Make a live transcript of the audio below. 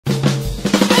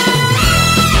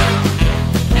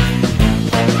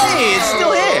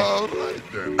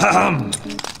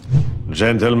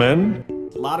Gentlemen?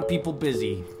 A lot of people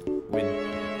busy with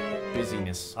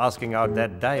busyness. Asking out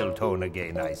that dial tone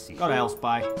again, I see. Go to hell,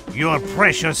 spy. Your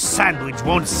precious sandwich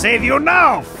won't save you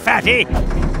now, fatty!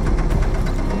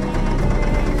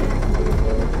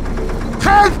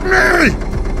 Help me!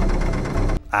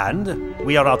 And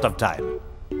we are out of time.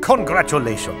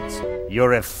 Congratulations,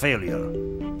 you're a failure.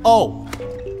 Oh!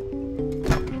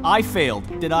 I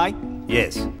failed, did I?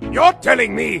 Yes. You're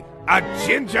telling me a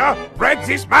ginger bred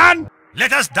this man?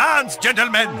 Let us dance,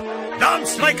 gentlemen!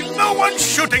 Dance like no one's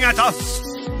shooting at us!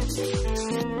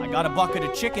 I got a bucket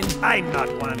of chicken. I'm not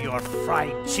one of your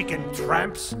fried chicken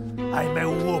tramps. I'm a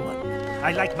woman.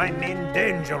 I like my men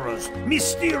dangerous,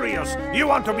 mysterious. You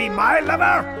want to be my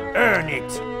lover? Earn it.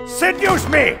 Seduce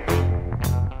me!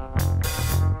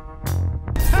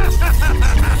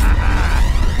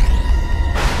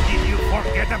 Did you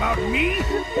forget about me?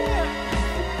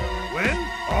 Well,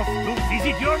 off to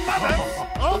visit your mother.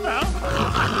 Over.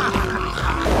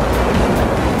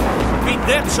 Beat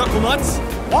them, chuckle nuts.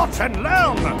 Watch and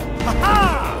learn.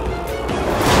 Ha-ha!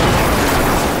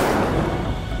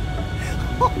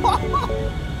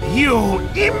 You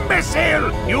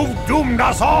imbecile! You've doomed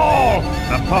us all!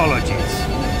 Apologies.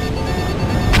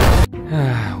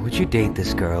 Would you date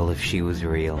this girl if she was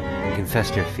real and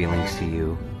confessed her feelings to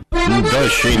you?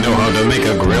 Does she know how to make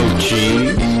a grilled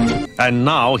cheese? And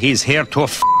now he's here to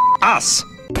us!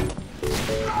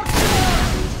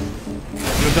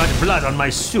 You got blood on my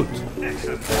suit.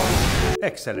 Excellent.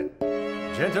 Excellent.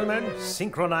 Gentlemen,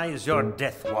 synchronize your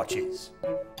death watches.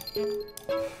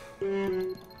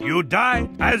 You died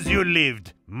as you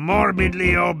lived,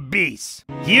 morbidly obese.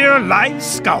 Here lies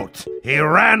Scout. He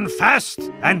ran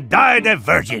fast and died a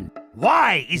virgin.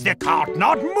 Why is the cart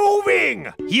not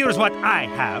moving? Here's what I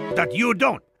have that you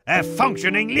don't. A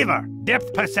functioning liver,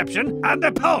 depth perception, and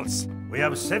a pulse. We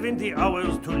have 70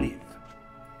 hours to live.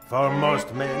 For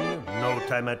most men, no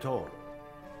time at all.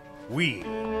 We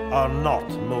are not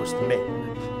most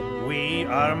men. We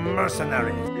are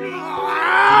mercenaries.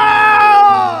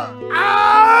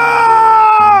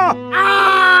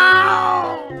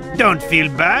 Don't feel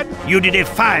bad. You did a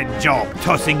fine job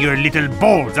tossing your little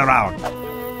balls around.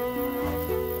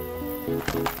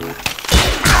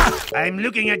 I'm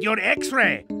looking at your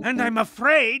x-ray, and I'm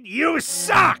afraid you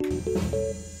suck!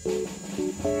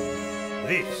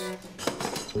 This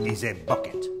is a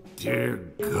bucket. Dear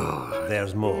God.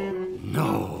 There's more.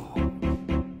 No.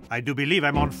 I do believe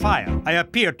I'm on fire. I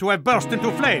appear to have burst into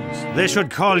flames. They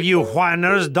should call you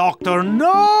whiners, Doctor.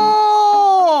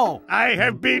 No! I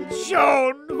have been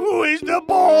shown who is the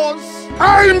boss.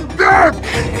 I'm dead!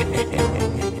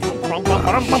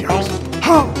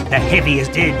 The heavy is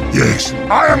dead. Yes,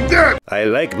 I am dead! I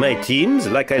like my teams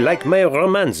like I like my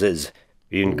romances.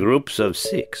 In groups of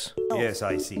 6. Yes,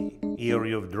 I see. Here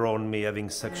you've drawn me having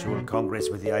sexual congress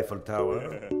with the Eiffel Tower.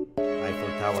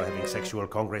 Eiffel Tower having sexual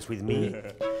congress with me.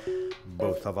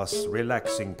 Both of us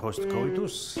relaxing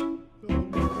post-coitus.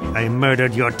 I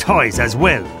murdered your toys as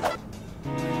well.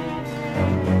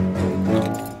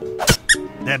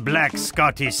 The Black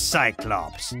Scottish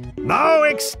Cyclops, now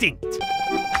extinct.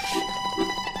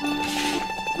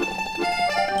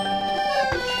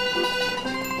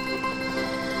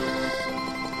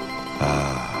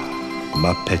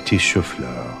 Ma petit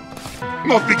chou-fleur.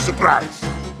 No big surprise.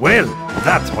 Well,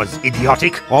 that was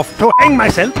idiotic. Off to hang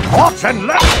myself. Watch and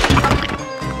learn.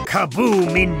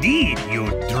 Kaboom indeed, you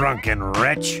drunken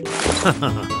wretch.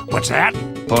 What's that?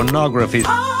 Pornography.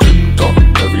 Dumb,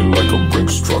 heavy like a brick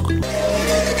truck.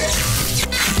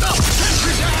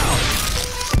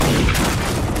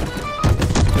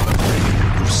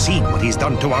 You've seen what he's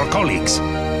done to our colleagues.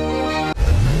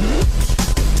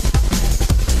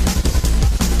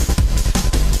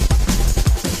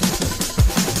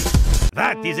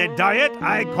 That is a diet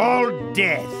I call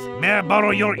death. May I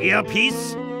borrow your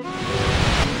earpiece?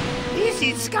 This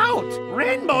is Scout.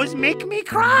 Rainbows make me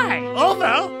cry.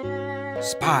 Over.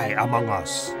 Spy among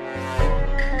us.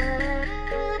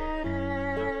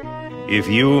 If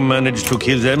you managed to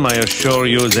kill them, I assure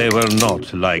you they were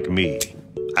not like me.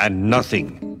 And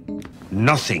nothing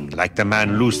like the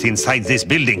man loosed inside this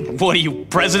building. What are you,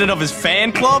 president of his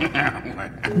fan club?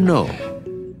 No.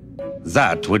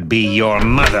 That would be your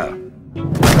mother.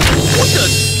 What the?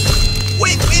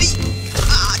 Wait,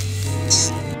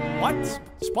 what?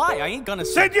 Spy, I ain't gonna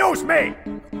Seduce me!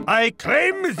 I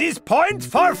claim this point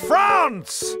for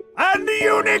France and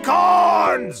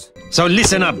unicorns! So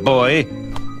listen up, boy.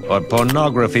 Or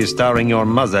pornography starring your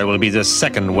mother will be the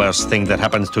second worst thing that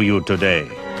happens to you today.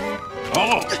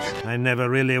 Oh! I never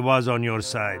really was on your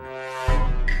side.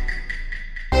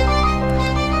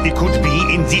 He could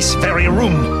be in this very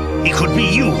room. It could be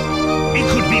you. It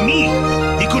could be me.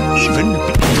 It could even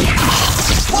be...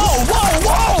 Whoa, whoa,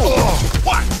 whoa!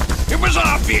 What? It was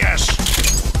obvious.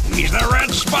 He's the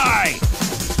red spy.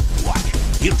 What?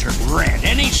 He'll turn red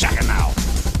any second now.